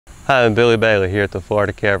Hi, I'm Billy Bailey here at the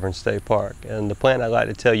Florida Caverns State Park, and the plant I'd like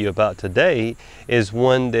to tell you about today is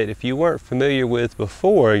one that if you weren't familiar with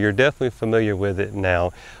before, you're definitely familiar with it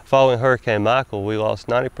now. Following Hurricane Michael, we lost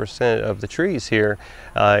 90% of the trees here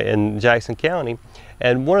in Jackson County,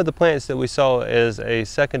 and one of the plants that we saw as a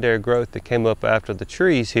secondary growth that came up after the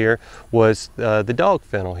trees here was the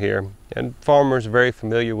Dogfennel here. And farmers are very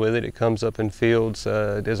familiar with it. It comes up in fields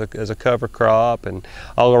as a cover crop and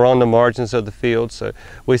all around the margins of the field. So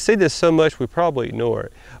we see this so much we probably ignore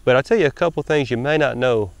it. But I'll tell you a couple things you may not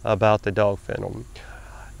know about the Dogfennel.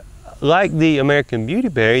 Like the American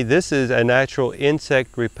beautyberry, this is a natural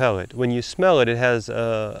insect repellent. When you smell it, it has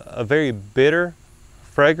a very bitter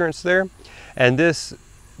fragrance there. And this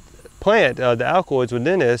plant, the alkaloids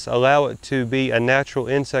within this allow it to be a natural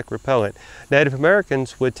insect repellent. Native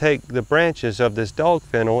Americans would take the branches of this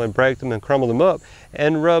Dogfennel and break them and crumble them up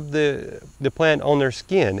and rub the plant on their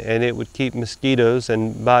skin, and it would keep mosquitoes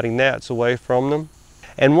and biting gnats away from them.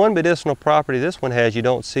 And one medicinal property this one has you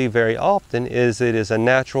don't see very often is it is a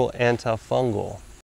natural antifungal.